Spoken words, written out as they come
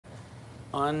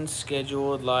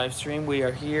unscheduled live stream. We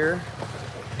are here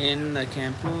in the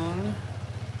kampung,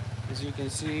 as you can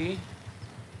see,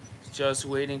 just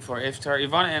waiting for iftar.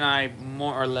 Ivana and I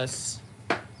more or less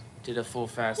did a full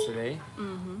fast today,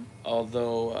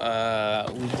 although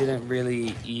we didn't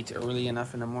really eat early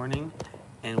enough in the morning,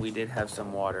 and we did have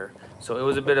some water, so it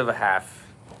was a bit of a half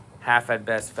at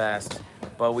best fast,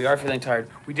 but we are feeling tired.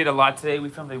 We did a lot today. We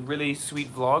filmed a really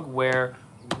sweet vlog where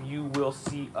you will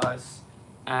see us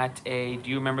at a, do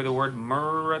you remember the word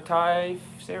Muratai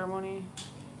ceremony?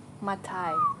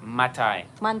 Matai. Matai.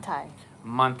 Mantai.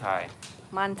 Mantai.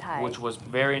 Mantai. Which was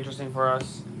very interesting for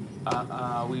us.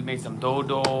 We made some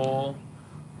dodo.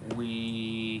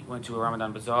 We went to a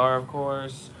Ramadan bazaar, of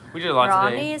course. We did a lot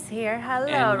today. Ronnie is here. Hello,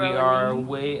 and we Ronnie. are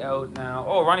way out now.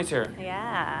 Oh, Ronnie's here.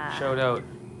 Yeah. Shout out.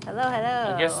 Hello,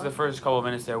 hello. I guess the first couple of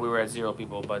minutes there we were at 0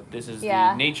 people, but this is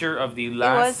the nature of the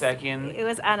last second. It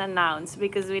was unannounced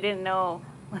because we didn't know.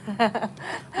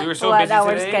 We were so what busy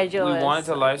our today. schedule We is. wanted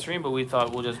to live stream, but we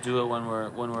thought we'll just do it when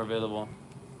we're available.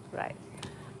 Right.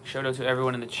 Shout out to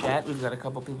everyone in the chat. We've got a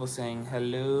couple people saying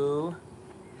hello.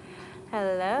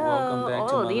 Hello. Welcome back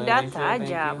to Malaysia. Lidah Thank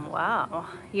tajam. you. Wow.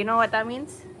 You know what that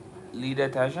means? Lidah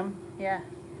tajam? Yeah.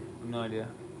 No idea.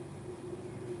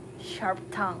 Sharp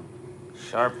tongue.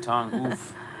 Sharp tongue.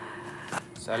 Oof.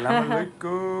 Salam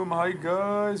alaikum. Hi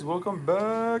guys. Welcome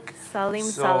back. Salim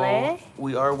Saleh.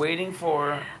 We are waiting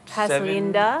for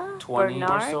Haslinda, 7:20 or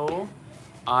Bernard. so.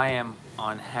 I am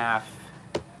on half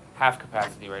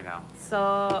capacity right now.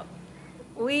 So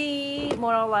we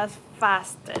more or less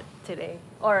fasted today.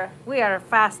 Or we are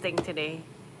fasting today.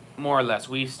 More or less.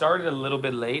 We started a little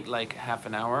bit late, like half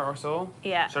an hour or so.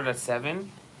 Yeah. Started at 7,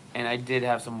 and I did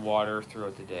have some water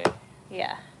throughout the day,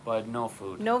 Yeah. but no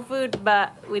food. No food,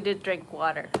 but we did drink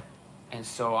water. And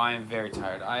so I am very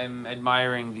tired. I'm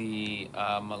admiring the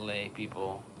Malay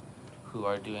people who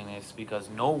are doing this because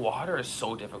no water is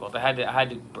so difficult. I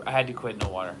had to quit no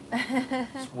water.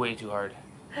 It's way too hard.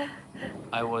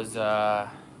 I was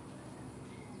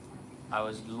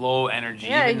low energy.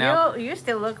 Yeah, even now. you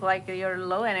still look like you're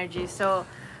low energy. So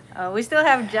we still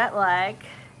have jet lag,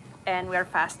 and we're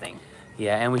fasting.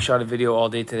 Yeah, and we shot a video all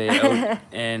day today out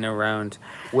and around.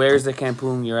 Where's the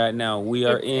kampung you're at now? We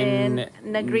are in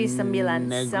Negeri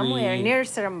Sembilan, somewhere near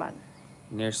Seremban.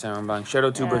 Near Sarambang. Shout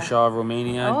out to Bashar,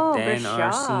 Romania. Oh, Dan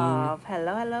Bashar. Arsin.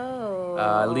 Hello,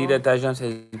 hello. Lida Tajam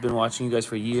has been watching you guys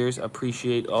for years.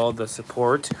 Appreciate all the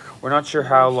support. We're not sure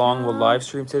how long we'll live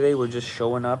stream today. We're just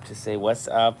showing up to say what's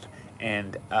up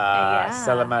and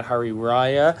Salamat Hari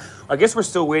Raya. I guess we're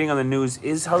still waiting on the news.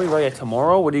 Is Hari Raya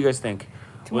tomorrow? What do you guys think?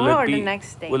 Tomorrow or the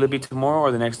next day? Will it be tomorrow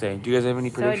or the next day? Do you guys have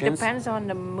any predictions? So it depends on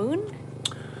the moon?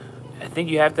 I think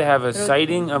you have to have a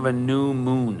sighting of a new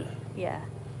moon. Yeah.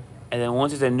 And then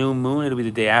once it's a new moon, it'll be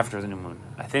the day after the new moon.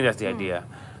 I think that's the idea.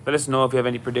 Let us know if you have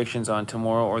any predictions on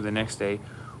tomorrow or the next day.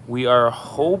 We are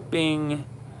hoping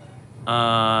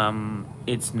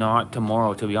it's not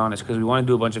tomorrow, to be honest, because we want to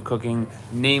do a bunch of cooking,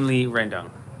 namely rendang.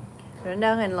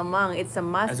 Rendang and lemang, it's a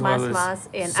must, As well must.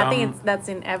 And I think that's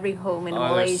in every home in other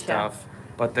Malaysia. Stuff.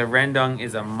 But the rendang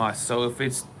is a must. So if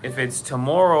it's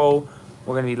tomorrow,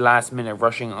 we're gonna be last minute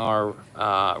rushing our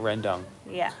rendang.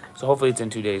 Yeah. So hopefully it's in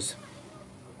 2 days.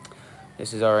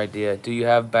 This is our idea. Do you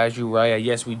have Baju Raya?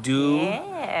 Yes, we do. Yeah.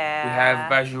 We have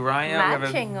Baju Raya.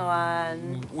 Matching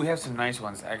one. We have some nice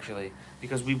ones, actually.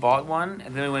 Because we bought one,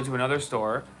 and then we went to another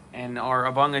store, and our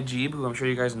Abang Ajib, who I'm sure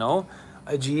you guys know,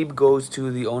 Ajib goes to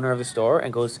the owner of the store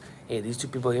and goes, hey, these two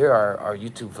people here are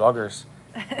YouTube vloggers.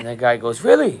 And that guy goes,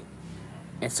 really?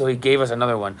 And so he gave us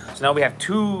another one. So now we have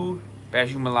 2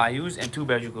 Baju Melayus and 2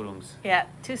 Baju Kurungs. Yeah,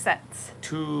 2 sets.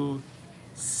 2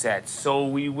 sets. So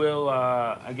we will,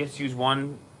 I guess, use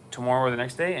one tomorrow or the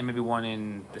next day, and maybe one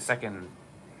in the second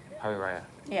Hari Raya.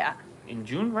 Yeah. In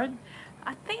June, right?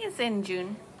 I think it's in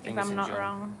June, if I'm not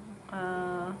wrong.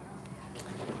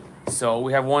 So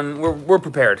we have one. We're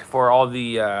prepared for all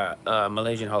the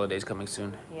Malaysian holidays coming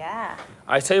soon. Yeah.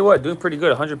 I tell you what, doing pretty good.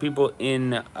 100 people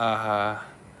in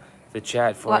the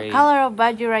chat for What color of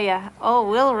Baju Raya? Oh,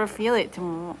 we'll reveal it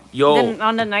tomorrow. Yo,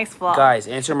 on the next vlog. Guys,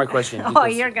 answer my question. Oh,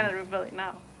 you're gonna reveal it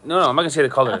now. No, I'm not gonna say the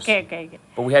colors. Okay.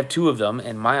 But we have 2 of them,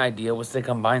 and my idea was to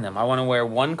combine them. I want to wear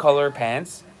one color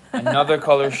pants, another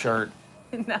color shirt.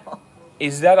 No.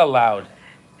 Is that allowed?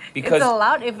 Because it's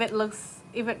allowed if it looks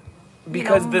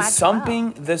because the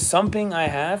match the sumping I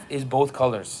have is both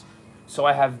colors. So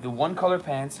I have the one color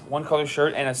pants, one color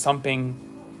shirt, and a sumping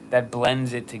that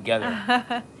blends it together.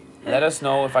 Let us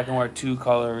know if I can wear 2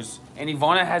 colors. And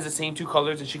Ivana has the same 2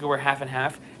 colors, and she could wear half and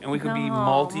half, and we could be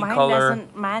multicolor. Mine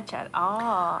doesn't match at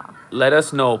all. Let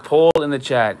us know. Poll in the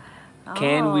chat.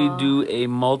 Can we do a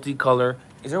multicolor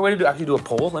Is there a way to actually do a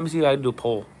poll? Let me see if I can do a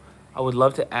poll. I would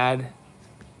love to add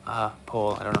a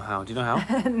poll. I don't know how. Do you know how?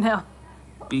 No.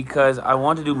 Because I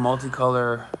want to do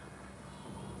multicolor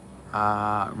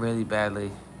really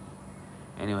badly.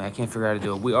 Anyway, I can't figure out how to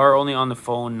do it. We are only on the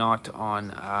phone, not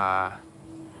on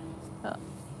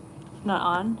Not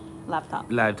on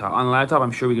laptop. laptop. On laptop,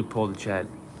 I'm sure we could pull the chat.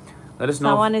 Let us know.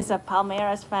 Someone is a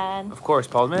Palmeiras fan. Of course,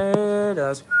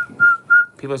 Palmeiras.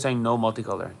 People are saying no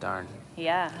multicolor. Darn.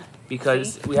 Yeah.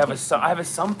 Because See? we have I have a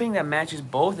something that matches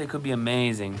both. It could be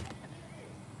amazing.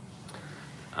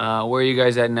 Where are you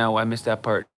guys at now? I missed that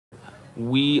part.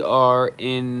 We are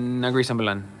in Negeri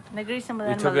Sembilan. Negeri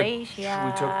Sembilan, Malaysia.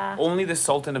 We took only the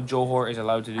Sultan of Johor is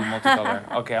allowed to do multicolor.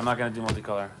 Okay, I'm not gonna do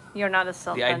multicolor. You're not a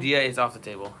Sultan. The idea is off the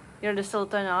table. You're the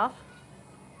Sultan of?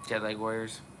 JetLag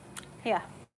Warriors. Yeah.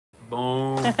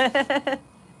 Boom.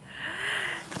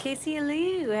 Casey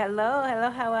Liu, hello,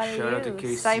 how are you? Shout out to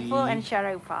Casey. Saiful and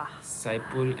Sharifa.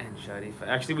 Saipul and Sharifa.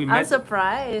 Actually, we I'm met.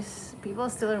 surprised. People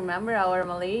still remember our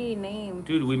Malay name.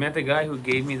 Dude, we met the guy who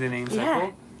gave me the name Saipul.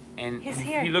 Yeah. And He's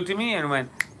here. he looked at me and went,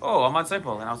 "Oh, Ahmad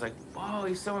Saipul." And I was like, "Wow,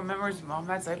 he still remembers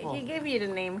Ahmad Saipul." He gave you the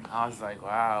name. I was like,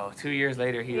 "Wow." 2 years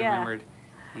later, he Yeah. remembered.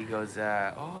 He goes,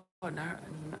 "Oh,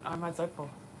 Ahmad Saipul."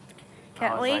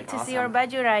 Can't was wait like, to see your awesome.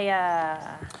 baju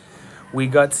raya. We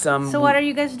got some. So what are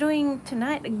you guys doing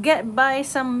tonight? Buy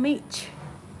some meat.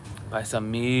 Buy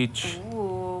some meat.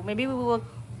 Ooh, maybe we will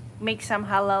make some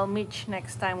halal meat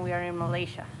next time we are in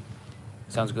Malaysia.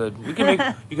 Sounds good. We can make.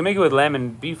 You can make it with lamb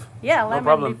and beef. Yeah, No lemon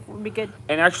problem. beef would be good.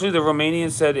 And actually, the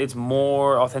Romanians said it's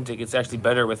more authentic. It's actually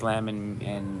better with lamb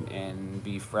and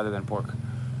beef rather than pork.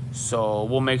 So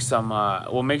we'll make some.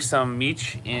 We'll make some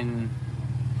meat in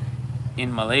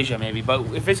Malaysia maybe. But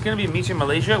if it's gonna be meat in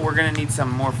Malaysia, we're gonna need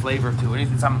some more flavor to it.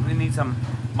 We need some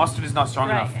mustard is not strong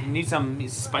Right. enough. We need some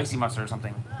spicy mustard or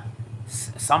something.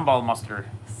 Sambal mustard.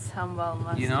 Sambal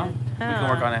mustard. You know, we can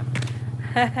work on it.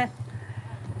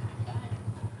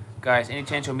 Guys, any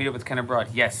chance you'll meet up with Ken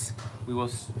abroad? Yes, we will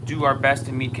do our best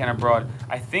to meet Ken abroad.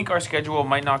 I think our schedule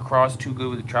might not cross too good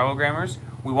with the travel grammars.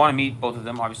 We want to meet both of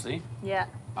them, obviously. Yeah.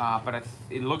 But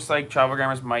it looks like travel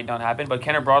grammars might not happen. But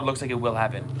Ken abroad looks like it will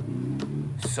happen.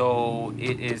 So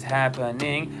it is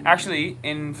happening. Actually,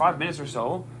 in 5 minutes or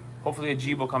so, hopefully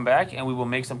Ajib will come back and we will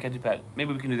make some ketupat.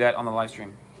 Maybe we can do that on the live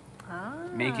stream.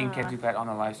 Making ketupat on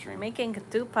the live stream. Making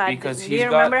ketupat. Because do you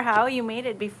remember how you made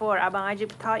it before? Abang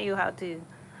Ajib taught you how to.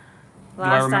 Do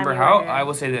I remember how? I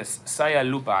will say this. Saya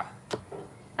lupa.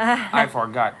 I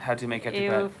forgot how to make ketupat.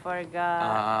 You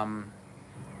forgot.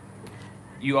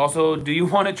 You also, do you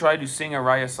want to try to sing a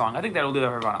Raya song? I think that'll do that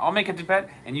for everyone. I'll make ketupat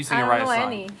and you sing a Raya song. I don't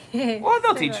know any. Well,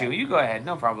 they'll teach you. You go ahead.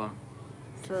 No problem.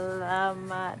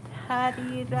 Selamat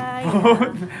Hari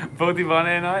Raya. Both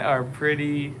Ivana and I are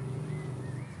pretty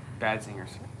bad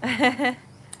singers.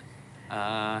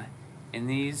 In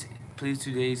these 2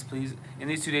 days, please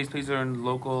learn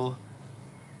local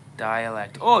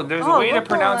dialect. Oh, there's a way to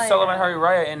pronounce Selamat Hari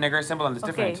Raya in Negeri Sembilan. It's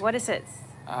different. Okay, what is it?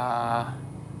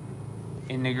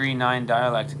 In Negeri 9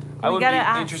 dialect. I would be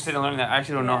interested in learning that. I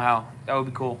actually don't know how. That would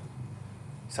be cool.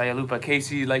 Saya lupa.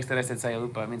 Casey likes that I said saya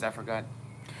lupa. It means I forgot.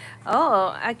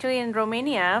 Oh, actually in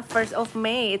Romania, 1st of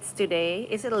May, it's today.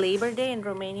 Is it Labor Day in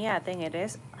Romania? I think it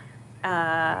is.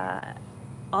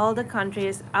 All the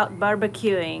countries out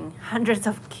barbecuing. Hundreds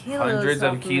of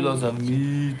kilos of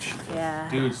meat. Yeah.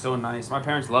 Dude, so nice. My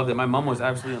parents loved it. My mom was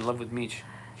absolutely in love with meat.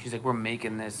 She's like, we're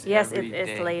making this every day. Yes, it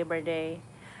is Labor Day.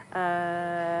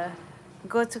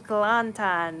 Go to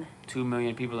Kelantan. 2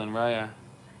 million people in Raya.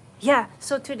 Yeah,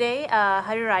 so today,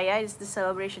 Hari Raya is the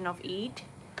celebration of Eid,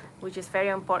 which is very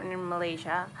important in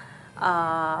Malaysia.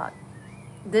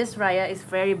 This Raya is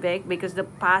very big because the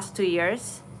past 2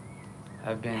 years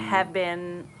have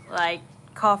been like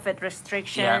COVID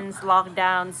restrictions,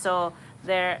 lockdowns, so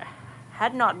there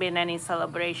had not been any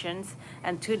celebrations,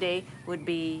 and today would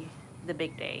be the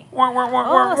big day. Oh,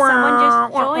 someone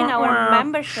just joined our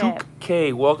membership. Shuk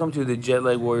K, welcome to the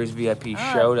JetLag Warriors VIP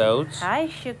shout out. Hi,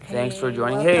 Shuk K. Thanks for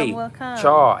joining. Welcome.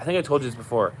 Chaw, I think I told you this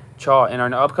before. Chaw, in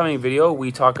our upcoming video,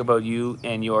 we talk about you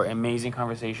and your amazing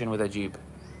conversation with Ajib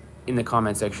in the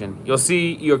comment section. You'll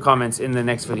see your comments in the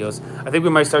next videos. I think we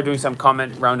might start doing some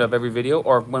comment roundup every video,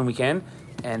 or when we can.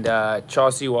 And Chaw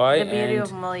CY the beauty and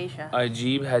of Malaysia.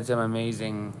 Ajib had some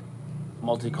amazing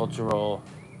multicultural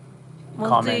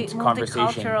conversation.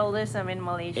 Multiculturalism in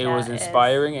Malaysia. It was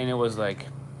inspiring and it was like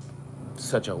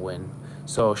such a win.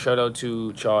 So shout out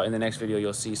to Chaw. In the next video,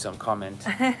 you'll see some comment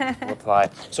reply.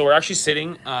 So we're actually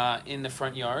sitting in the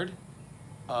front yard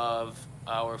of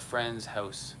our friend's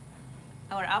house.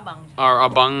 Our abang. Our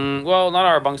abang, well, not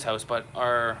our abang's house, but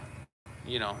our,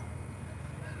 you know.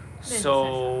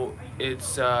 So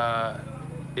it's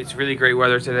It's really great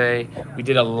weather today. We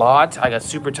did a lot. I got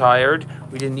super tired.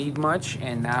 We didn't eat much,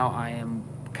 and now I am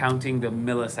counting the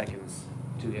milliseconds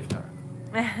to iftar.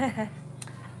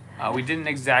 We didn't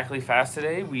exactly fast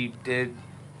today. We did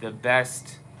the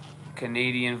best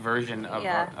Canadian version of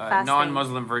a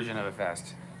non-Muslim version of a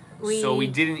fast. So we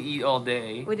didn't eat all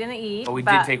day. We didn't eat, but we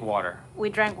did take water. We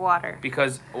drank water.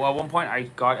 Because well, at one point I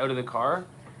got out of the car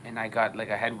and I got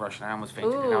like a head rush and I almost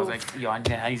fainted. And I was like, yo, I need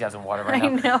to have some water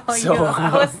right now. I know. So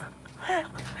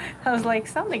I was like,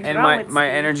 something's and wrong with my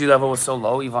Steve. energy level was so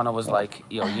low. Ivana was like,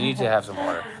 yo, you need to have some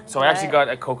water. So I actually got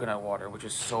a coconut water, which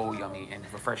is so yummy and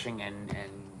refreshing and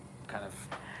kind of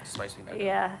spiced me back.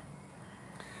 Yeah.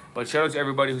 But shout out to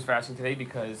everybody who's fasting today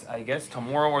because I guess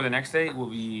tomorrow or the next day will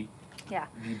be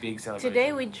the big celebration.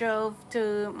 Today we drove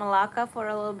to Malacca for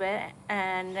a little bit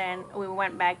and then we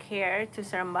went back here to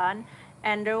Seremban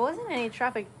and there wasn't any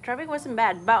traffic. Traffic wasn't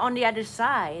bad, but on the other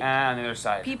side. On the other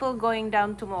side. People going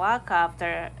down to Malacca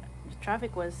after the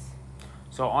traffic was.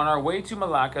 So on our way to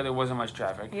Malacca, there wasn't much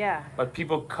traffic. Yeah. But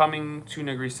people coming to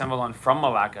Negri Sembilan from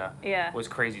Malacca was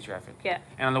crazy traffic. Yeah.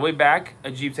 And on the way back,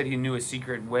 Ajib said he knew a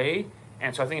secret way.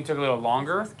 And so I think it took a little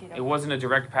longer. It wasn't a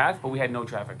direct path, but we had no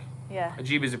traffic. Yeah.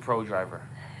 Ajib is a pro driver.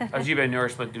 Ajib and Noor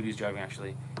split duties driving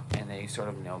actually, and they sort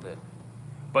of nailed it.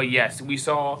 But yes, we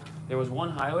saw there was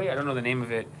one highway. I don't know the name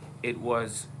of it. It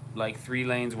was like 3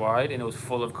 lanes wide, and it was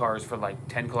full of cars for like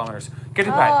 10 kilometers.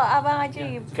 Ketupat. Oh, Abang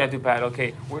Ajib. Ketupat.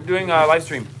 Okay, we're doing a live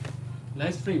stream.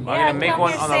 Live stream. I'm gonna make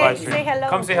one on the live stream. Say hello.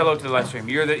 Come say hello to the live stream.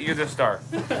 You're the star.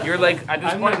 You're like at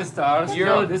this I'm point. not the stars.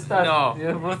 You're the stars. No.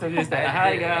 You're both of you stars.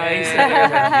 Hi guys.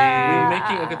 We're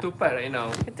making a ketupat right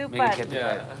now. Ketupat. Ketupat.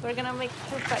 Yeah. We're gonna make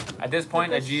ketupat. At this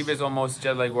point, Ajib is almost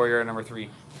JetLive warrior number 3.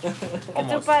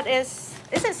 Almost. Ketupat is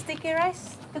it sticky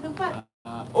rice? Ketupat.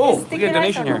 Oh, we get a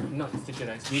donation here. Not sticky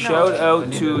rice. Shout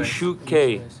out to Shoot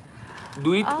K.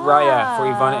 Duit Raya for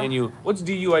Ivana and you. What's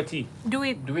DUIT? Do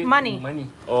it money.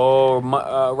 Oh,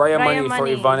 Raya money for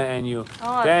money. Ivana and you.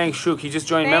 Oh, Thanks, Shuk. He just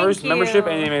joined thank membership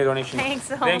you. and he made a donation. Thanks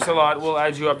so Thanks much. a lot. We'll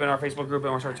add you up in our Facebook group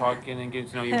and we'll start talking and getting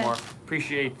to know you more.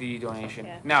 Appreciate the donation.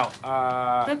 Yeah. Now,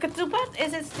 The ketupat,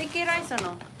 is it sticky rice or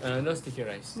no? No sticky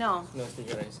rice. No. No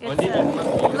sticky rice. It's Only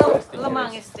lemang.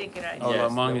 lemang is sticky rice. oh,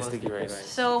 Yes, lemang is lemang sticky sticky rice. rice.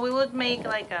 So we would make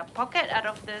like a pocket out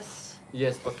of this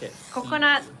Yes, okay.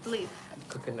 coconut leaf.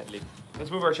 Coconut leaf. Let's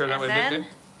move our chair that And way. then-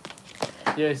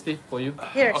 Yeah, Steve, for you.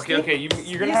 Here, Okay, Steve. okay.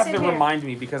 You're gonna You have sit to here. remind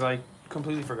me because I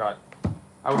completely forgot.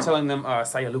 I was telling them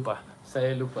saya lupa.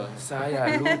 Saya lupa.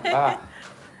 Saya lupa.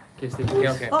 Okay, Steve. Okay,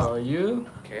 okay. For you.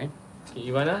 Okay. Okay,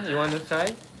 Ivana, you want to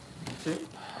try?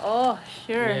 Oh,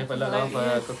 sure. We have a lot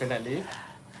of coconut leaf.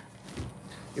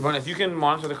 Yvonne, if you can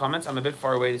monitor the comments, I'm a bit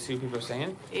far away to see what people are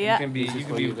saying. Yeah. You can be This is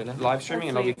for you you, can be Vanna. live streaming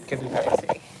and I'll be Let's keeping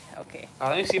see. Okay.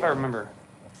 let me see if I remember.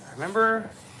 I remember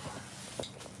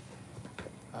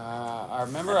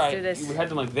Let's do this. we had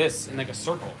them like this in like a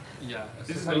circle. Yeah.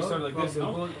 This is how you start like this,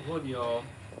 no? Hold your.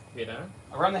 Wait,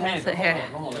 Around the hand. So Hold here.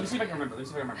 on, hold on. Let me see if I can remember. Hold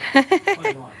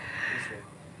on.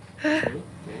 This way.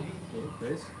 Okay,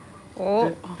 first.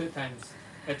 Oh, Two times.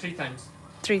 3 times.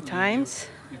 3 times.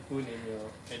 You pull in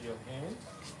your hand.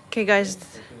 Okay, guys.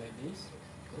 Something like this.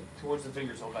 Towards the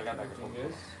fingers, hold I got back.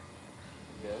 Fingers.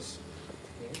 Yes.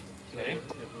 Okay. Okay. Your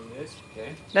fingers.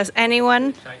 Okay. Does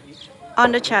anyone Try it.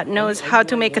 on the chat knows how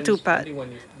to make ketupat?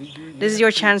 This is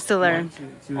your chance to learn.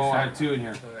 Oh, I had 2 in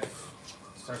here. Alright.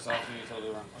 Starts off and you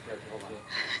totally wrong. Okay, hold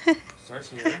on. Starts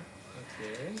here. Okay.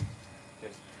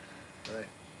 Okay. Alright.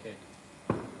 Okay.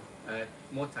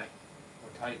 More tight.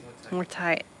 More tight. More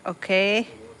tight. Okay.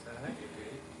 More tight.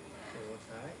 Okay, more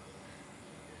tight.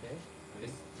 Okay.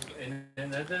 And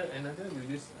another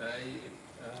you use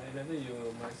another you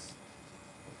must.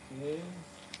 Okay.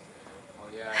 Oh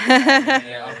yeah.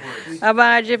 Yeah, upwards.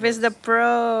 Abang Ajib is the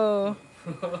pro.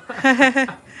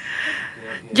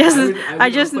 I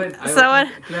just open someone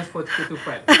class for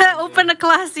ketupat. open a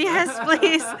class, yes,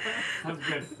 please. That's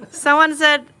good. Someone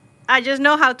said, I just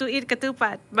know how to eat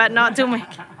ketupat, but not to make.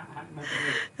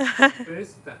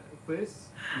 First, this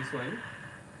one.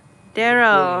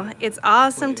 Daryl, it's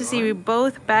awesome to see you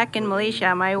both back in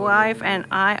Malaysia. My wife and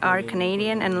I are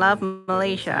Canadian and love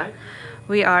Malaysia.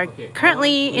 We are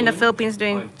currently in the Philippines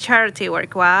doing charity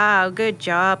work. Wow, good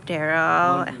job,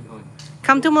 Daryl.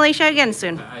 Come to Malaysia again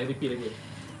soon. I repeat again.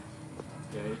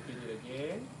 Okay, repeat it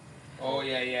again. Oh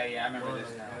yeah. I remember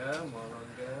this now. More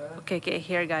longer. Okay,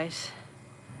 here, guys.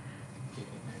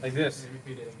 Like this.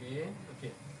 Repeat it again.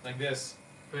 Okay. Like this.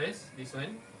 First, this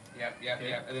one. Yep.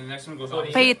 And then the next one goes on.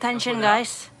 Pay attention,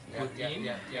 guys. Put Yeah. in,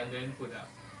 and then put out.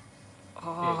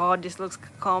 Oh, this looks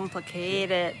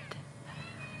complicated.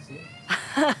 See?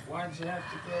 Why'd you have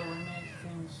to go and make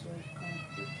things so complicated?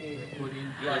 Put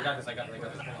in. Yeah, I got this. I got this.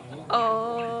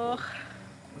 Oh.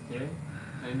 Okay.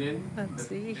 And then Let's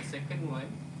see. the second one.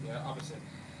 Yeah, opposite.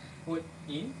 Put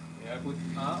in. Yeah. Put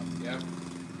up. Yeah.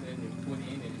 Then you put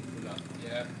in and you pull out.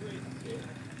 Yeah. Okay.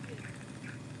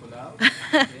 Pull out.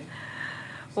 Okay.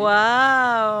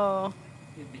 Wow.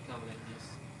 It become like this.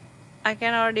 I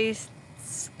can already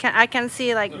I can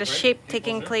see like the Look, right? shape Get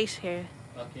taking closer. place here.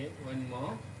 Okay. One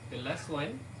more. The last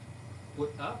one.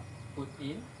 Put up. Put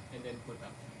in. And then put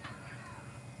up.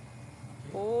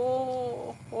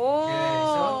 Oh.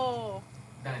 so-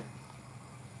 Done.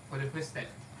 For the first step.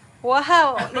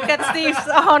 Wow. Look at Steve.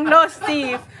 Oh no,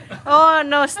 Steve. Oh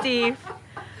no, Steve.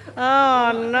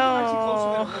 Oh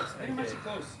no.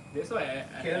 Close. That's why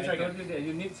Okay, let's try I told again. you that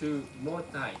you need to more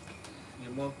tight.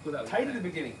 You more put up. Tight at the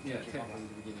beginning. Yeah, Okay, tight come on. at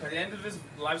the beginning. By the end of this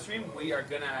live stream, we are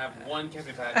gonna have one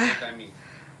ketupat that meat.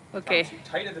 Okay.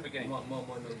 Tight at the beginning. More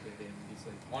longer than this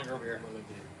one. Longer over here. More longer.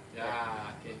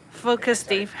 Yeah, okay. Focus,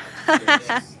 Steve. Okay, yes. 3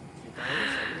 times.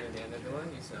 And then the other one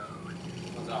is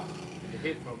Comes off. the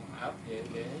head from up and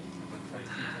then try 3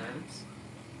 times.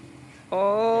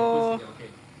 Oh. Okay.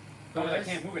 Oh, I First,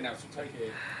 can't move it now. It's too tight.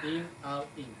 okay. In, out,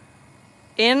 in.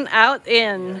 In, out,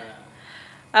 in. Yeah.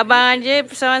 Abang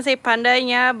Ajib, someone say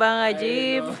pandainya, Abang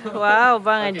Ajib. I know. Wow,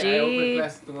 Abang Okay, I open Ajib.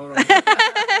 class tomorrow. I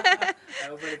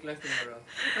open the class tomorrow.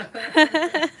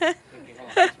 Okay,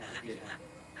 hold on. This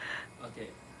one. Okay.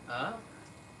 Up.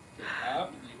 Okay.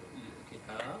 Up. Okay,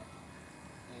 up.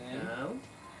 And Down.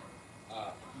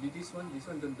 up. This one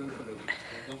don't follow me.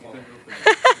 Don't Don't follow. follow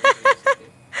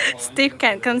me. Steve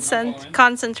can't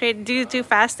concentrate due to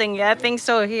fasting. Yeah, I think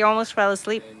so. He almost fell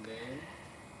asleep. And then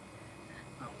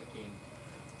up again.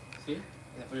 See? Yeah,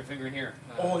 put your finger in here.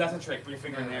 Oh, that's a trick. Put your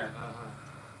finger in there.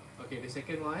 Okay, the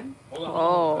second one. Hold on.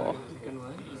 Oh. The second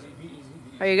one. Easy, be easy.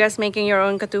 Are you guys making your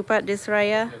own ketupat this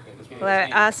Raya? Okay, this one.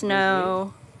 Let us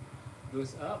know.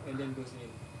 Goes up and then goes in.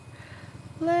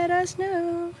 Let us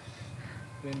know.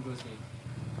 Then goes in.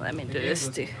 Let me do Again this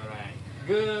goes too. in. Alright.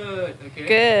 Good. Okay.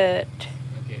 Good.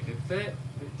 Okay, the third.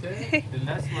 The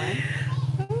last one.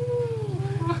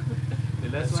 The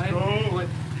last Let's one. go.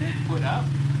 Put up.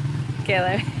 Okay,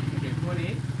 let me. Okay, put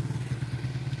in.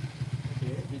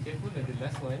 Okay, be careful that the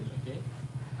last one. Okay.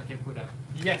 Okay, put up.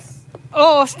 Yes.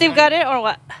 Oh, Steve got it or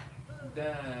what?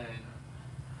 Done.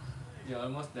 You're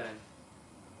almost done.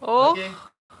 Oh. Okay.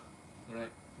 Alright.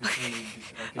 This one is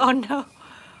okay. Oh no.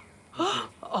 Okay.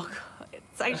 Oh,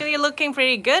 it's actually looking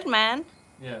pretty good, man.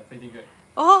 Yeah, pretty good.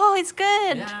 Oh, it's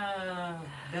good. Yeah.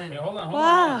 Okay, Done. hold on.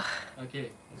 Wow. Okay.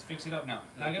 Let's fix it up now.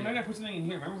 Now, maybe I gotta put something in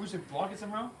here. Remember we should block it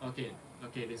somehow? Okay.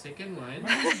 Okay, the second one.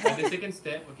 The second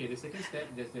step. Okay, the second step.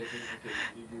 That's the thing. Okay.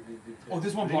 Oh,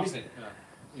 this one blocks it.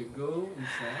 You go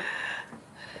inside.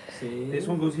 See. This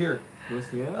one goes here goes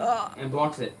here. Oh. and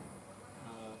blocks it.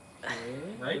 Okay.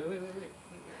 Right? Wait.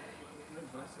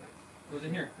 Goes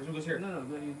in here. This one goes here. No,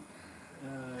 you.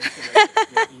 So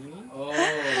like, in,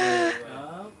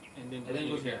 up, and then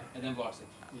goes here. And then blocks it.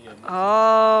 Yeah.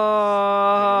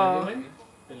 Oh.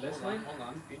 The last one. Hold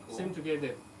on. Be cool. Same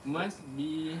together. Must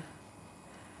be.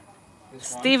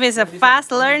 This one. Steve is a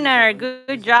fast learner.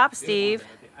 Good job, Steve.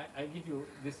 Okay, I give you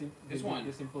This one.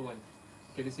 The simple one.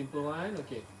 Okay, the simple one.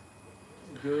 Okay.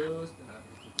 Goes.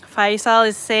 Faisal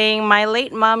is saying, my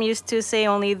late mom used to say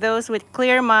only those with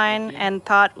clear mind and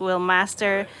thought will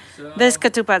master So, this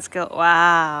ketupat skill.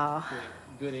 Wow. okay,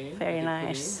 good in. Very okay, put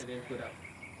nice. in, and then put up.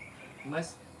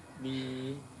 Must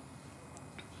be.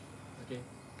 Okay.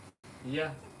 Yeah.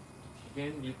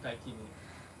 Again, you tighten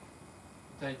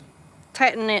it.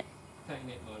 Tighten it. Tighten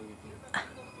it all with you.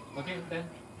 Okay, done.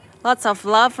 Lots of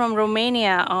love from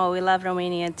Romania. Oh, we love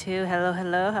Romania too. Hello,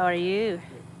 hello. How are you?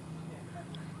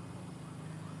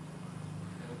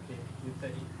 Okay, you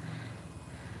tighten.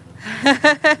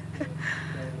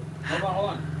 Hold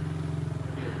on.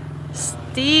 Okay.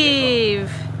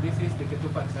 Steve. This is the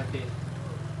ketupat satay.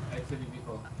 I told you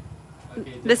before.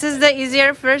 Okay. This is the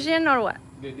easier version or what?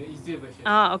 the easier version.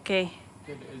 Oh, okay.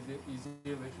 Okay, the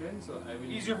easier version. So I will.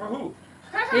 Easier for who?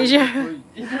 Easier.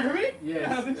 Easier for me? Yes.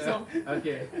 I don't think so.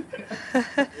 Okay.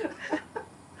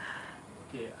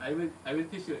 Okay, I will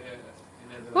teach you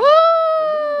another Woo!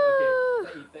 one.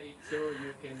 Okay, tie it so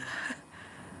you can.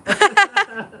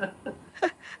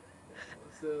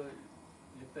 So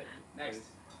you tie it. Next.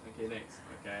 Okay, next.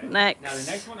 Okay. Next. Now the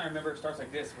next one I remember starts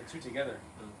like this with two together,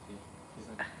 Okay. This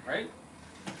one. right?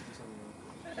 This one.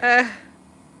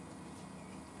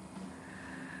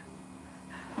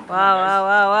 Wow,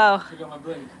 wow, wow, Check out my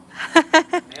blade. wow.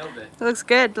 Nailed it. Looks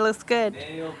good, looks good.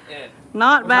 Nailed it.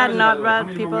 Not What bad, time is it, by not the way? How bad,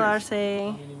 many people more are minutes? How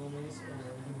saying. many more minutes?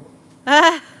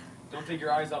 Don't take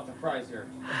your eyes off the prize here.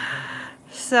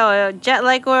 So,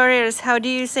 JetLive warriors, how do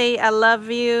you say "I love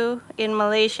you" in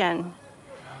Malaysian?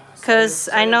 Because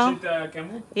I know.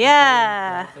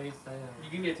 Yeah. Say sayang. You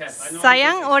give me a test. I know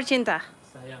Sayang or cinta?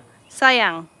 Sayang.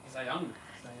 Sayang. Sayang.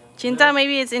 Sayang. Cinta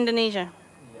maybe it's Indonesia.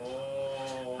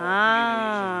 Oh.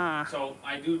 Ah. Indonesian. So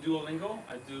I do Duolingo.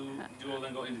 I do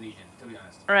Duolingo Indonesian, to be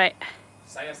honest. Right.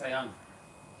 Saya sayang.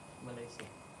 Malaysia.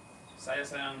 Saya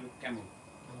sayang kamu.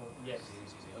 Yes.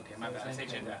 Okay, my bad. I say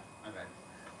cinta. My bad.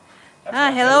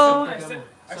 Hello.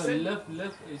 So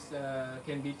love is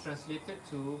can be translated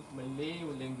to Malay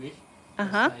language.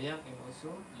 Uh-huh. Sayang and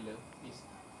also love is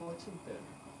for cinta.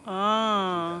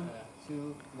 Oh.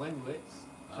 One word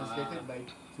translated by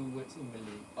two words in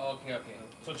Malay. Okay.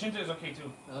 So cinta is okay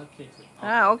too. Okay.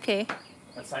 Okay.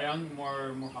 But sayang more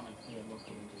common. Yeah, more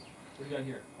common. What do you got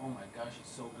here? Oh my gosh,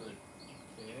 it's so good.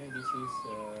 Okay, this is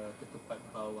ketupat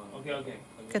bawang. Okay.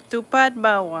 Ketupat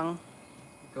bawang.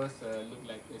 Because look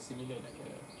like similar like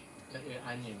an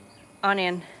onion.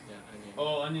 Onion. Yeah, onion.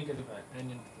 Oh, onion ketupat.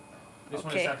 Onion ketupat. This Okay.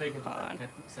 one is satay ketupat.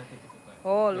 Satay ketupat.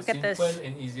 Oh, look at this. Simple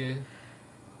and easier.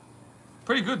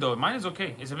 Pretty good though. Mine is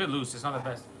okay. It's a bit loose. It's not the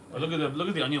best. But look at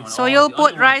the onion one. So Oh, you'll the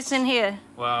put onion rice one. in here.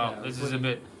 Wow, Yeah, this is a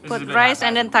bit. Put rice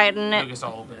and then tighten it. Look, it's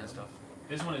all open and stuff.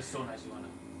 This one is so nice, Ivana.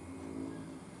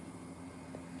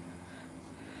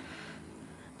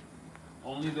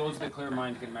 Only those with a clear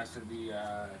mind can master the.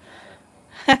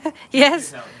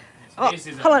 Yes. Oh, This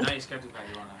is a hold on. nice ketupat,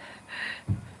 Ivana.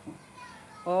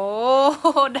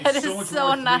 Oh, that It's is much so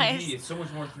more 3D. nice. It's so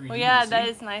much more 3D. Oh yeah, see? that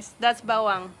is nice. That's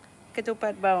bawang.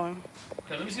 Ketupat bawang.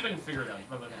 Okay, let me see if I can figure it out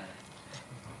by looking at it.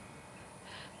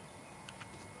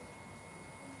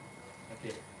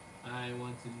 Okay, I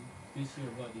want to teach you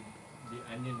about the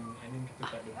onion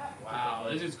ketupat. Wow,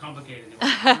 this is complicated. I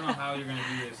don't know how you're gonna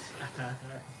do this.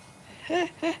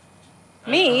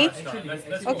 Me?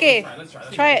 Let's Okay. Let's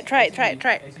try. Try it.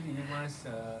 Actually,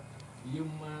 you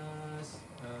must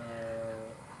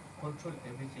control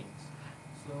everything.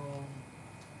 So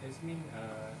that means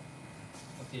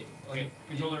okay. Okay,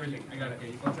 control everything. I got it. Okay,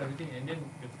 you control everything, and then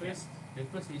the first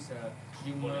is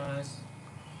you must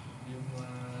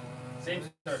Same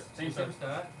start. Same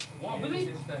start. Wow, Yeah, really?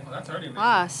 Same start. Oh, that's already amazing.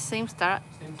 Ah, same start.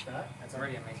 Same start. That's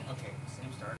already amazing. Okay,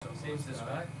 same start. So Same this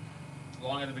start. way.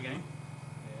 Long at the beginning.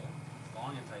 Yeah.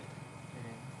 Long and tight.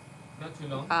 Okay. Not too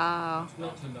long. Wow.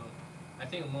 Not too long. I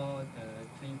think more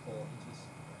 3-4 inches.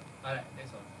 Alright,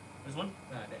 that's all. This one?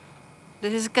 That.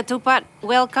 This is ketupat.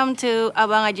 Welcome to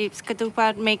Abang Ajib's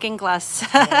ketupat making class.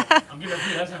 I'm giving a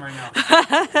free lesson right now.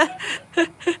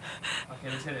 Okay,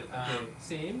 let's hit it. Okay.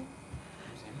 Same.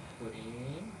 Same. Put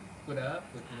in. Put up.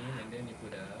 Put in, and then you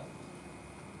put up.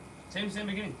 Same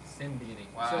beginning. Same beginning.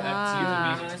 Wow, So that seems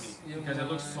amazing to me you because it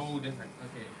looks must- so different.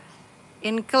 Okay.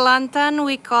 In Kelantan,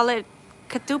 we call it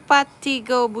ketupat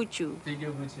tigo bucu. Tiga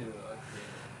bucu. Okay.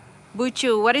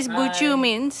 Bucu. What is bucu Hai.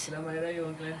 means? Selamat Hari Raya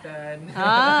orang Kelantan.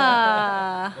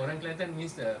 Ah. Orang Kelantan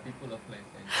means the people of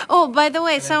Kelantan. Oh, by the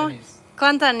way, some Kelantanese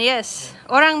Kelantan, yes.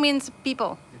 Orang means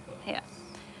people. people. Yeah.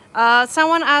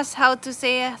 Someone asked how to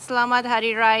say Selamat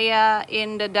Hari Raya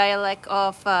in the dialect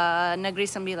of Negeri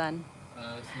Sembilan.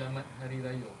 Selamat Hari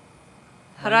Raya.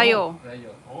 Rayo.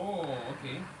 Raya. Oh,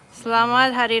 okay.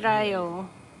 Selamat Hari Rayo.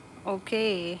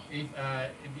 Okay. If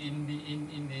in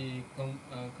the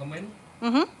comment,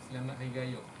 Mm-hmm. Selamat Hari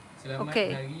Raya. Selamat Okay.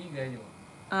 Hari Raya.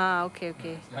 Ah, okay.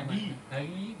 Selamat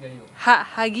Hari Raya.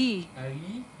 Hagi. Hari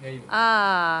Raya.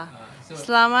 Ah. So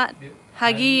Selamat the-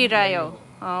 Hagi Rayo.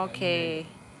 Hari Okay.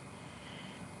 Raya.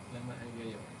 Selamat Hari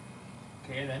Raya.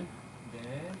 Okay, then.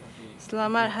 Then okay.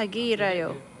 Selamat Hagi Rayo.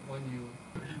 When you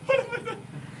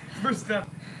First step.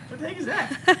 What the heck is that?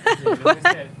 what is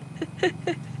that?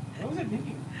 What was I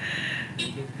thinking?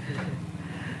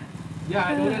 Ya,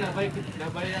 ada orang nak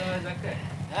bayar zakat.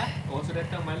 Orang sudah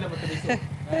datang malam atau besok.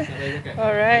 Nak bayar zakat.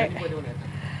 Alright. Malam ni pun ada orang datang.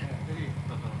 Jadi,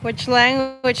 Which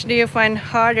language do you find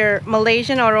harder,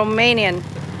 Malaysian or Romanian?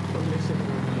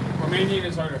 Romanian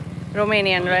is harder.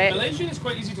 Romanian, right? Malaysian is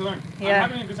quite easy to learn. Yeah.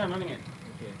 I'm having a good time learning it.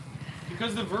 Okay.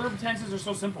 Because the verb tenses are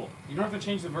so simple. You don't have to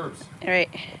change the verbs. Right.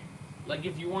 Like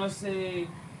if you want to say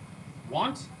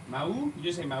want, mau, you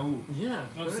just say mau. Yeah.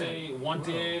 You don't say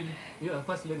wanted. Wow. You are a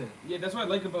fast learner. Yeah, that's what I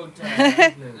like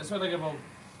about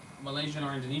Malaysian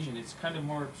or Indonesian. It's kind of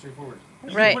more straightforward.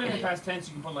 You Right. can put it in the past tense.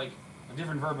 You can put like a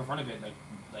different verb in front of it,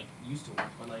 like used to.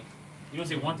 But like you don't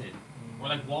say wanted or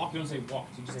like walk. You don't say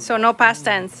walked. You just say So no past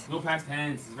tense. no past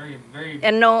tense. It's very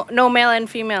And no male and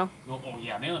female. no. Oh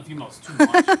yeah, male and female is too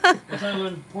much. We're trying to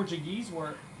learn Portuguese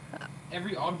where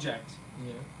every object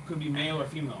Yeah. could be male or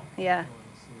female. Yeah. Oh,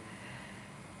 I see.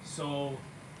 So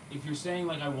if you're saying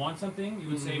like I want something, you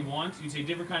would say want. You'd say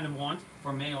different kind of want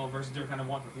for male versus different kind of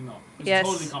want for female. It's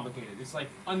totally complicated. It's like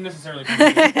unnecessarily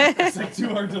complicated. It's like too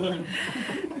hard to learn.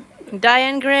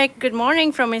 Diane Greg, good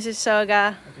morning from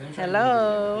Mississauga. Okay,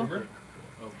 hello.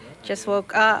 Just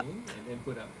woke up. And then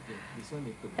put up. Okay. This one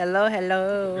they put. Hello,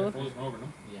 hello. Fold this one over, no?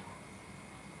 Yeah.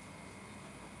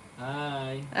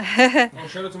 Hi. Oh,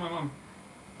 shout out to my mom.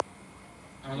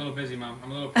 I'm a little busy, mom.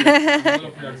 I'm a little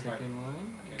preoccupied. Second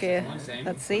one. Okay, Same.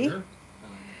 let's see. Under,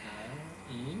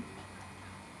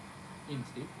 in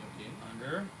Steve. Okay.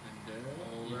 under,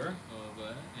 over,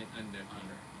 and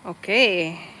under.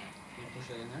 Okay. push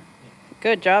it in there.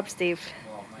 Good job, Steve.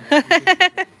 Well,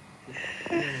 my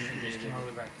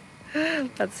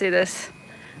Let's see this.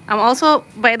 I'm also,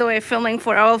 by the way, filming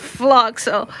for our vlog,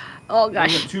 so oh We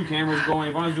gosh. have two cameras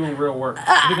going. Ivana's doing real work.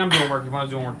 I think I'm doing work.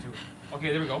 Ivana's doing work too.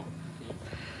 Okay, there we go.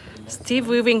 Steve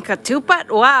weaving ketupat.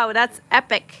 Wow, that's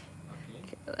epic.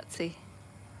 Okay, let's see.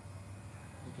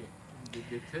 Okay.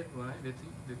 The third one. The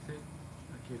third.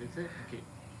 Okay. The third. Okay.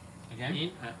 Again?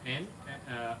 In and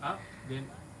up, then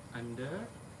under,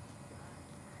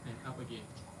 and up again.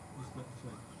 This one.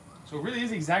 So it really is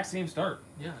the exact same start.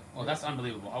 Yeah. Oh, that's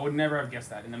unbelievable. I would never have guessed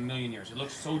that in a million years. It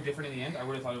looks so different in the end. I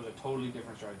would have thought it was a totally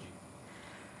different strategy.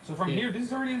 So from here, this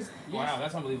is already is. Wow,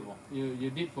 that's unbelievable. You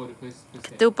did for the first step.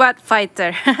 Ketupat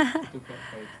fighter. Ketupat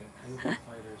fighter.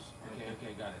 Fighters.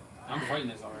 Okay, got it. I'm fighting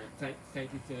this already. Tight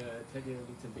it a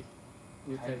little bit.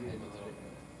 You tight it a little bit.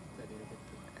 Tight it a bit.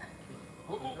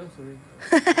 Oh, sorry.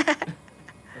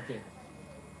 Okay.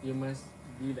 You must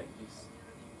be like this.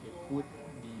 Okay, put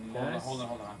the last. Hold on.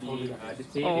 I'm totally the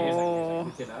confused. tail Oh.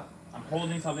 the tail up. I'm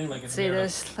holding something like it's See made of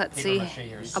this. Let's paper see. mache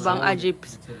here. Abang Ajib.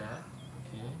 The tail up.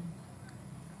 Okay.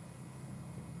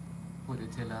 Put the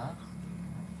tail up.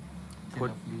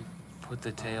 Put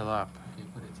the tail up. Okay,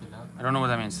 put the tail up. I don't know what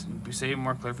that means. Say it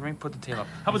more clear for me. Put the tail up.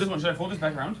 How about this one? Should I fold this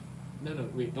back around? No,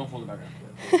 wait. Don't fold it back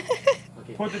around.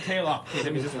 Okay. Put the tail up. Okay,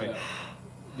 that means this way.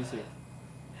 This way.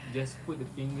 Just put the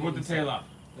finger. Put the tail up.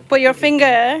 Okay, Put your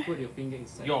finger. Put your finger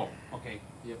inside. Yo, okay.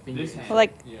 Your finger This hand. inside.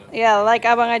 Like, Yeah. like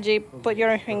Abang Ajib, put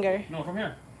your finger. No, from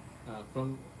here.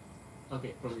 From.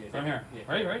 Okay, from here. From here.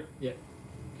 Yeah. Right? Yeah.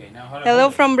 Okay, now how do I Hello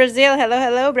hold it? from Brazil.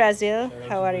 Hello, Brazil. Hello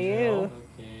How to are Brazil. you?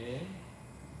 Okay.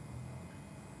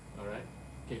 Alright.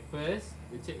 Okay, first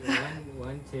you take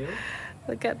one tail.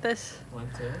 Look at this. One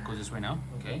tail. Go this way now.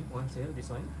 Okay. One tail. This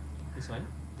one.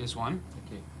 This one.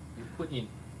 Okay. You put in.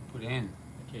 Put in.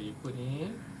 Okay, you put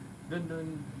in.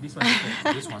 Don't. This one.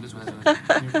 This one.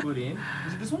 You put in.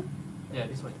 Is it this one? Yeah,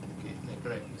 this one. Okay. Yeah,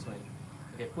 correct. This one.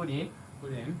 Okay, put in.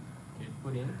 Put in. Okay,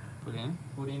 put in. Put in.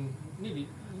 Put in. Need it.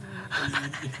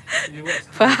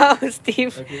 Wow,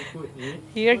 Steve. Okay, put in.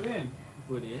 You're Put in.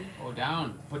 Put in. Oh,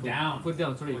 down. Put down. Put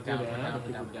down. Sorry. Put down. Okay,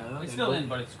 Put down. put down. It's and still put- in,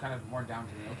 but it's kind of more down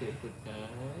to me. Okay, put down.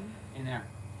 In there.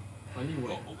 Only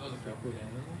one. Oh, Okay, put down.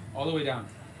 All the way down.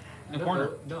 In the Not corner.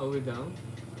 Not all the way down.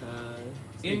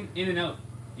 In and out.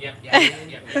 Yep.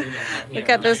 Look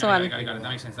at this one. I got it. That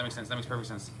makes sense. That makes perfect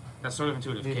sense. That's sort of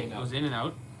intuitive. Okay, it goes in and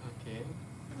out. Okay.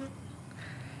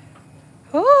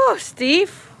 Oh,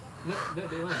 Steve. No,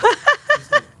 that one.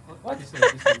 This one. What? This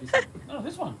one. No,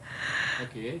 this one.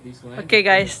 Okay, this one. Okay,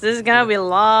 guys, this is gonna be a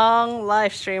long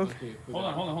live stream. Okay, put Hold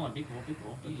down. on. Be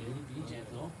cool. Be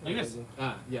gentle. Like this.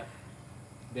 Yeah.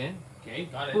 Then Okay,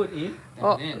 got it. put in.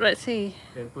 Oh, And in. let's see.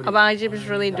 Then put Abang Ajib is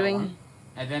really That doing. one.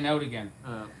 And then out again.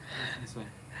 This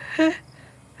one.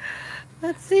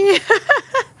 Let's see.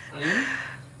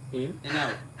 In. And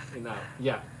out. And out.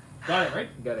 Yeah. Got it,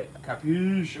 right? Got it.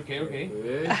 Capiche. Okay.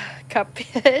 Good.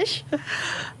 Capish?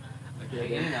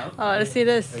 Okay, in and out. Oh, let's see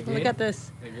this. Again. Look at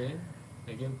this.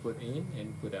 Again, put in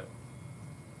and put out.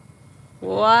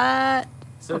 What?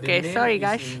 So the Okay, name sorry, is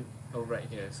guys. right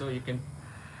here. So you can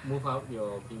move out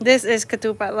your finger. This is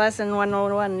Ketupat lesson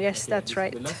 101. Yes, Okay, that's this-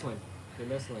 right. The last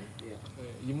one. Yeah.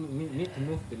 You need to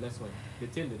move the last one. The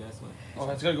last one. Oh,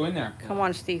 it's gotta go in there. Come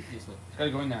on, Steve. This one. It's gotta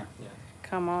go in there. Yeah.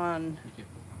 Come on. Be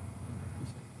careful. This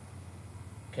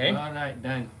one. Okay. Alright,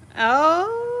 done.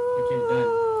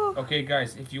 Oh. Okay,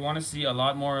 guys. If you want to see a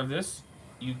lot more of this,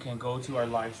 you can go to our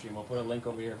live stream. We'll put a link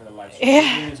over here for the live stream.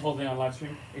 Yeah. Doing this whole thing on live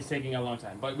stream is taking a long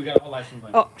time, but we got a whole live stream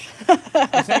going. Oh.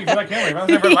 I'm saying for that camera. If I was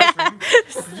never live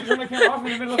stream, did you turn the camera off in the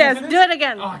middle of the Yes, sentence? do it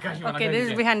again. Oh, I got you. Okay, this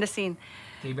is behind the scene.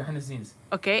 Okay, behind the scenes.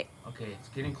 Okay. Okay, it's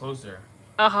getting closer.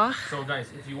 Uh-huh. So, guys,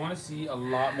 if you want to see a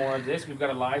lot more of this, we've got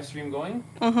a live stream going,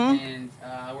 Mm-hmm. and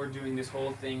we're doing this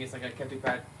whole thing. It's like a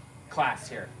ketupat class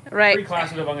here. Free Right.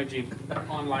 class with Abang Ajib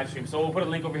on live stream. So we'll put a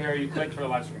link over here. You click for the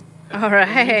live stream. All In the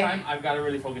right. meantime, I've got to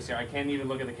really focus here. I can't even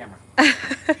look at the camera.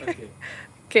 Okay.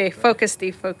 Okay, focus,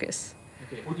 Steve, focus.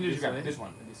 Okay. What did you grab? This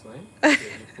one. This one.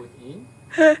 Okay, you put in.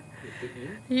 You put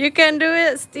in. You can do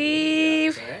it,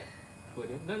 Steve. Yeah, correct. Put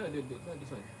in. No, not this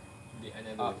one. The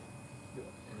another Up. way. Do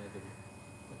another way.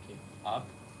 Okay. Up.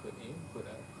 Put in. Put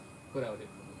out. Put out it.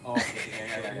 Oh, okay.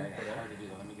 Yeah. Hard to do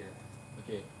that. Let me get it.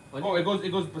 Okay. Oh,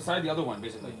 it goes beside the other one,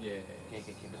 basically. Yeah.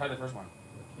 Okay. Beside the first one.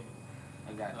 Okay.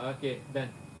 Like that. Okay. Done.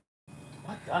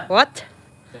 What? Done? What?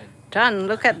 Done. Done.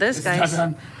 Look at this, guys.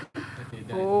 Done. Okay.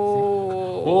 Done. Oh.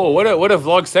 Oh, what a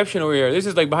vlogception over here. This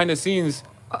is like behind the scenes.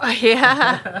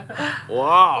 Yeah.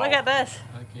 Wow. Look at this.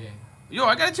 Okay. Yo,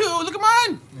 I got it too. Look at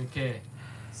mine. Okay.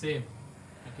 Same.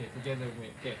 Okay. Together with me.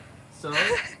 Okay. So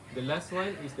the last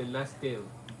one is the last tail.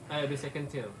 The second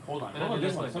tail. Hold on. The Hold on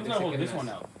this last one. the Someone's gonna hold second this one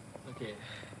last. out. Okay.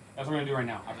 That's what we're gonna do right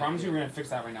now. I promise you we're gonna fix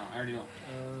that right now. I already know.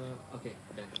 Okay.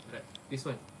 Done. Right. This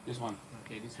one. This one.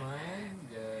 Okay. This one.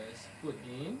 Just put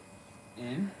in.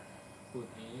 In, Put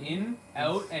in.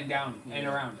 out, and down, and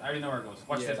Yeah. around. I already know where it goes.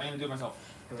 Watch Yeah. this. I'm gonna do it myself.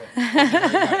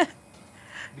 Correct.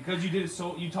 Because you did it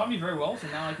so, you taught me very well, so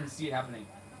now I can see it happening.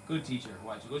 Good teacher.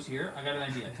 Watch. It goes here. I got an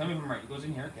idea. Tell me if I'm right. It goes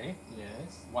in here. Okay.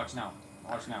 Yes. Watch now.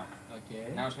 Watch now.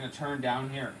 Okay. Now it's gonna turn down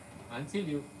here. Until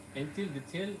the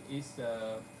tail is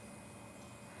on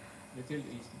this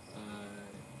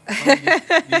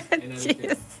another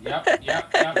tail. Yep.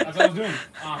 That's what I was doing.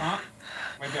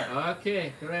 Right there.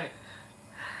 Okay, correct.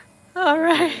 All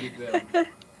right. You did well.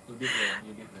 You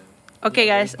did well. Okay,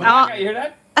 guys. But you hear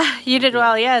that? You did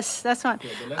well. Yes, that's one. Okay,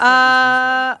 the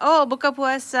last Oh, buka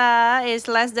puasa is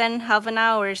less than half an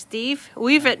hour, Steve.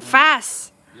 Weave it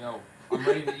fast. Yo, I'm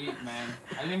ready to eat, man.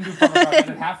 I didn't even do proper I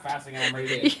did half fasting and I'm ready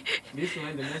to eat. this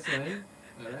one, the last one.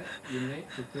 Alright, you need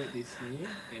to put this here,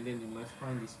 and then you must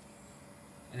find this.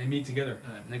 And they meet together.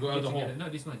 And they go out the hole. No,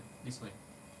 this one. This one.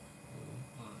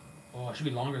 Oh, it should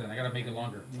be longer then. I gotta make it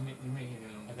longer. You make it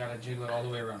I gotta jiggle it all the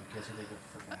way around. Okay, so they go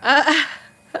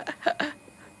freaking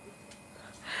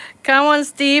Come on,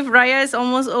 Steve. Raya is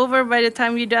almost over by the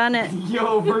time you done it.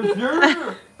 Yo, for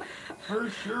sure. For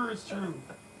sure, it's true.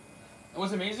 And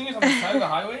what's amazing is on the side of the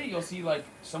highway, you'll see like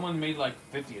someone made like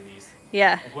 50 of these.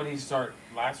 Yeah. Like when he start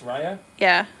last Raya.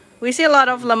 Yeah. We see a lot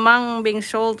of lamang being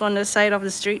sold on the side of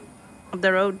the street, of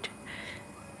the road.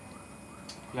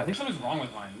 Yeah, I think something's wrong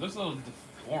with mine. It looks a little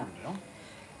deformed, you know?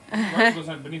 Raya goes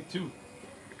on beneath too.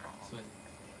 This one.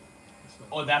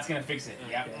 Oh, that's gonna fix it.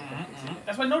 Yeah. Okay.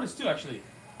 That's what I noticed too, actually.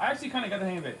 I actually kind of got the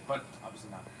hang of it, but obviously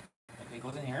not. Okay, it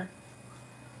goes in here.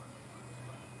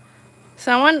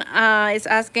 Someone is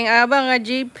asking, Abang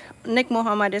Ajib, Nick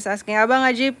Muhammad is asking, Abang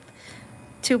Ajib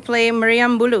to play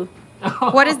Meriam Bulu.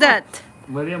 What is that?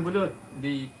 Meriam Bulu,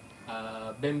 the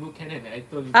bamboo cannon. I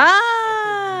told you.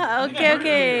 Ah, I think I heard it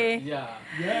okay.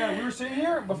 Yeah. We were sitting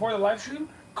here before the live stream.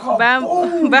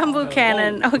 Bamboo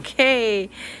cannon. Okay.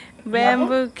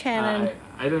 Bamboo cannon.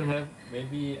 I don't have.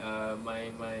 Maybe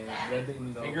my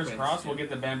brother-in-law. Fingers crossed, we'll get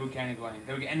the bamboo cannon going.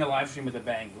 Then we can end the live stream with a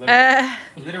bang.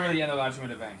 Literally end the live stream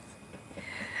with a bang.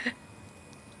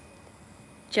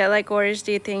 JetLive Warriors,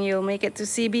 do you think you'll make it to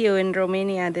CBU in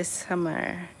Romania this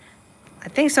summer? I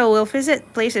think so. We'll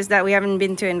visit places that we haven't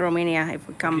been to in Romania if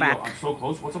we come back. Yo, I'm so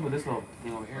close. What's up with this little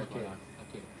thing over here? Okay.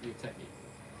 You take it.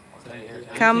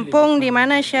 Kampung di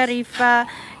mana, Syarifah?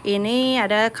 Ini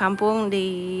ada kampung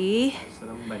di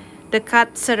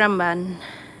dekat Seremban.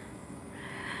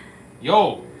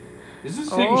 Yo, is this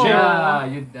taking shape? Yeah,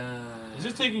 you done. Is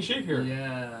this taking shape here?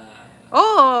 Yeah.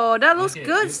 Oh, that looks Okay,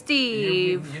 good, you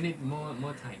Steve. need more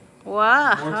time.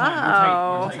 Wow. More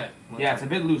time. More tight. More Yeah, it's time.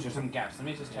 a bit loose. There's some gaps. Let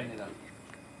me just tighten it up.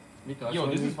 Because Yo,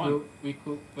 when this we is fun.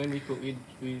 cook, when we cook it,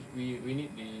 we need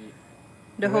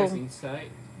The rice hole. inside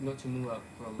not to move up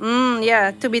from.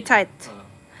 Yeah, to be tight.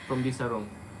 From this sarong.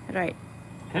 Right.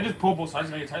 Can I just pull both sides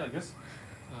and make it tight like this?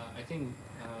 I think.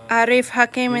 Arif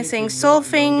Hakim is saying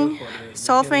solving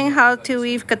how to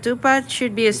weave ketupat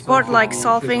should be a sport like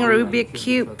solving Rubik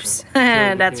cubes.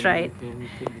 That's right. Then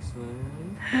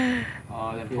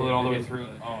pull it all the way through.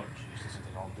 Oh, jeez, this will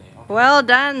take all day. Okay. Well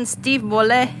done, Steve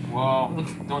Boleh. Whoa,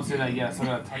 don't say that yet. So I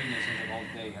gotta tighten this like all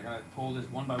day. I gotta pull this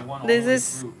one by one all This the way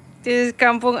is through. this is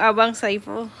Kampung Abang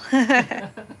Saiful.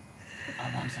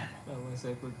 I'm sorry.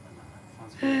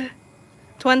 Sounds good.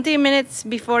 20 minutes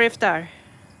before iftar.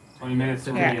 20 minutes.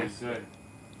 Yeah. Is good.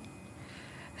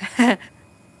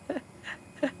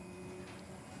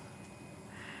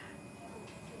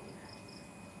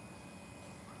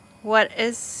 What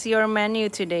is your menu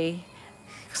today?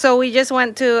 So we just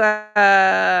went to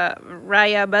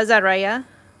Raya Bazaar Raya,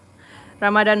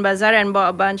 Ramadan Bazaar, and bought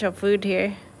a bunch of food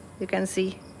here. You can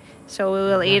see. So we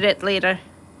will eat it later.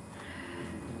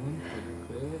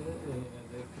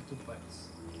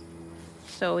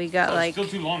 So we got Oh, like it's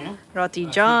still too long, no? roti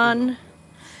john.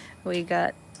 We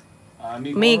got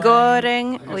mie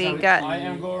goreng. We got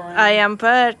ayam goreng. ayam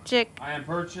percik. Ayam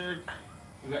percik.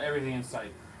 We got everything in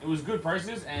sight. It was good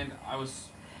prices, and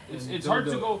it's hard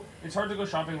to go. It's hard to go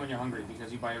shopping when you're hungry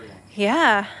because you buy everything.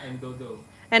 Yeah. And dodo.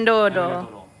 And And we got dodo.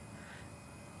 dodo.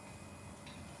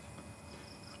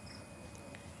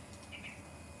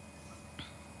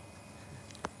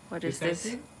 What is this?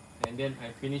 Exciting. And then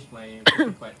I finished my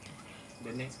ketupat.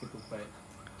 The next ketupat.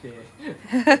 Okay.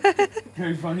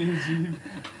 Very funny, Jeep.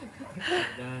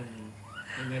 Done.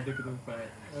 Another ketupat.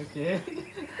 Okay.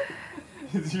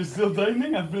 You're still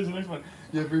dining? I'm finished the next one.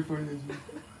 Yeah, very funny, Jeep.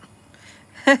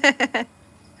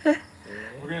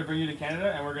 We're gonna bring you to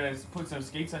Canada, and we're gonna put some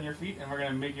skates on your feet, and we're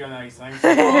gonna make you on the ice. I'm so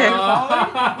look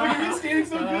at me skating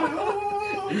so good.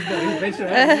 Oh. It's not revenge,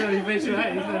 right? It's not revenge,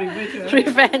 right? It's not revenge, right?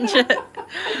 Revenge.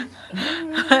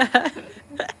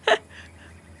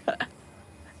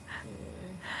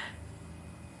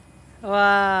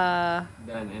 Wow.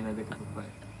 Done. Another ketupat.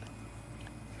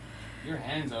 Your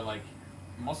hands are like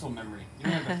muscle memory. You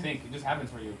don't have to think; it just happens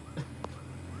for you.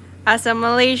 As a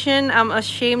Malaysian, I'm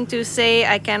ashamed to say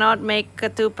I cannot make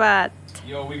ketupat.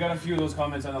 Yo, we got a few of those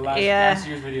comments on the last year's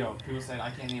video. People said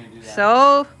I can't even do that.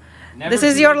 So, Never this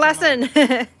is too your late to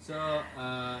lesson. So,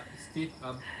 Steve,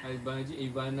 Albaji,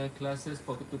 Ivana classes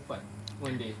for ketupat.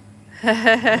 One day.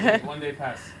 learn. One day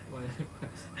pass. One day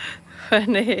pass.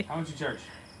 Funny. How much you charge?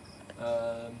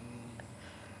 An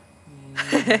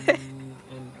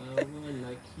hour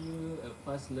like you, a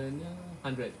fast learner,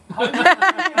 100.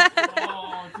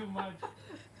 Oh, too much.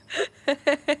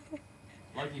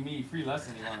 Lucky me, free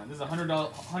lesson, Ivana. This is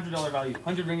 $100 value,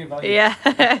 100 ringgit value. Yeah.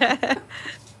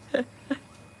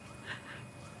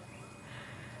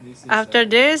 This is, After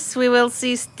this, we will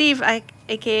see Steve,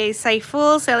 aka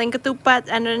Saiful, selling ketupat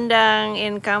and rendang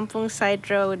in Kampung Side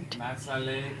Road.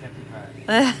 Matsale ketupat.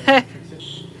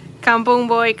 Kampung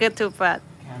boy ketupat.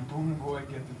 Kampung boy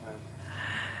ketupat.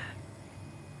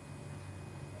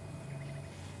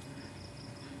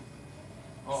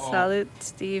 Salute,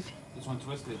 Steve. This one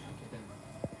twisted.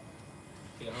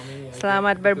 Okay, how many?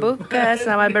 Selamat berbuka,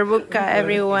 selamat berbuka, It's not a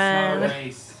everyone.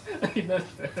 race. Not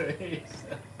the race.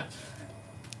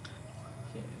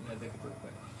 Okay, another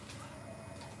ketupat.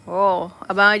 Oh,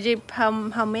 Abang Ajib,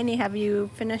 how many have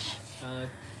you finished?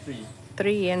 3.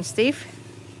 3. And Steve?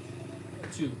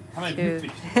 2. How many 2.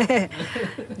 fish?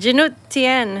 Jenut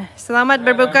Tien, selamat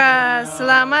berbuka,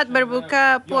 selamat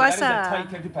berbuka Yo, that is a puasa. tight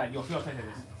ketupat. Yo, feel how tight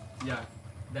that is. Yeah,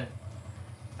 done.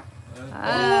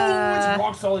 Oh, it's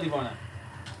rock solid, Ivana.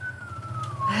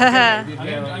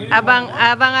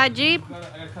 Abang Ajib, I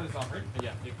gotta cut this off, right?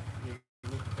 Yeah.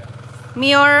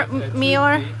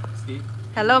 Mior. Steve.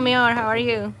 Hello, Mior, how are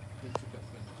you?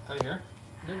 Cut it here.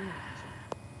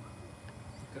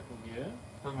 Cut from here.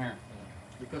 From here.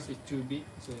 Because it's too big,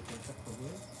 so you can cut from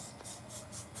here.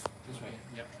 This way.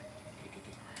 Yep.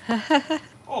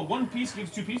 Oh, one piece gives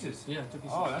 2 pieces. Yeah, 2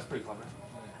 pieces. Oh, that's pretty clever.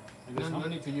 Like this, No no?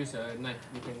 need to use a knife.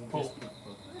 You can Pull. just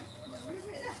pull.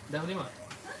 Dah boleh mak?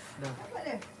 Dah.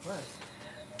 What?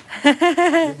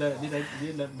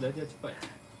 Dia belajar cepat.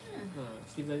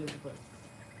 Steve belajar cepat.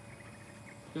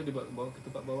 Tu dia bawa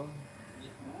ketupat bawah.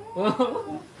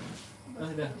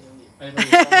 Dah.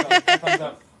 Thumbs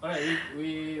up. Alright,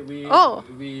 we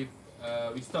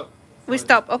stop. We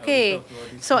stop, okay.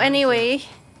 So anyway,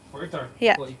 For iftar.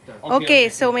 yeah. For iftar. Okay,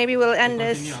 so maybe we'll end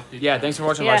this. Yeah, thanks for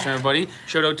watching Yeah. the live stream, everybody.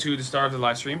 Shout out to the star of the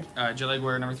live stream, JetLag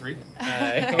Warrior number 3.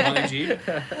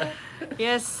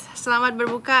 Yes, selamat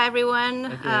berbuka everyone.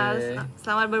 Okay.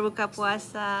 Selamat berbuka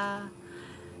puasa.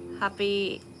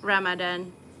 Happy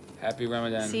Ramadan. Happy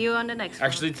Ramadan. See you on the next one.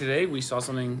 Actually, today we saw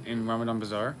something in Ramadan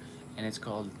Bazaar, and it's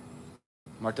called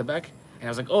Martabak. And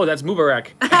I was like, oh, that's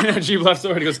Mubarak. And Jeep laughed so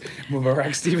hard. He goes,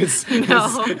 Mubarak, Steve. It's No.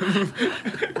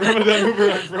 Ramadan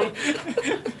Mubarak, bro.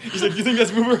 He's like, you think that's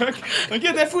Mubarak? I'm like,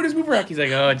 yeah, that food is Mubarak. He's like,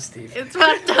 oh, it's Steve. It's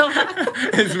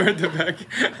martabak. It's Martabak.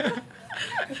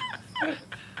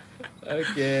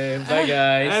 Okay, bye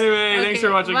guys. Anyway, thanks for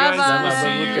watching, guys. Bye-bye.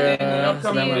 See you in the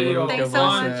upcoming See you. video Thanks so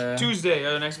on much. Tuesday,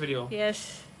 the next video.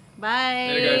 Yes.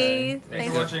 Bye. Later, guys.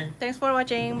 Thanks for watching. Thanks for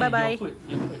watching. Bye bye.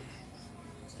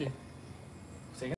 Steve.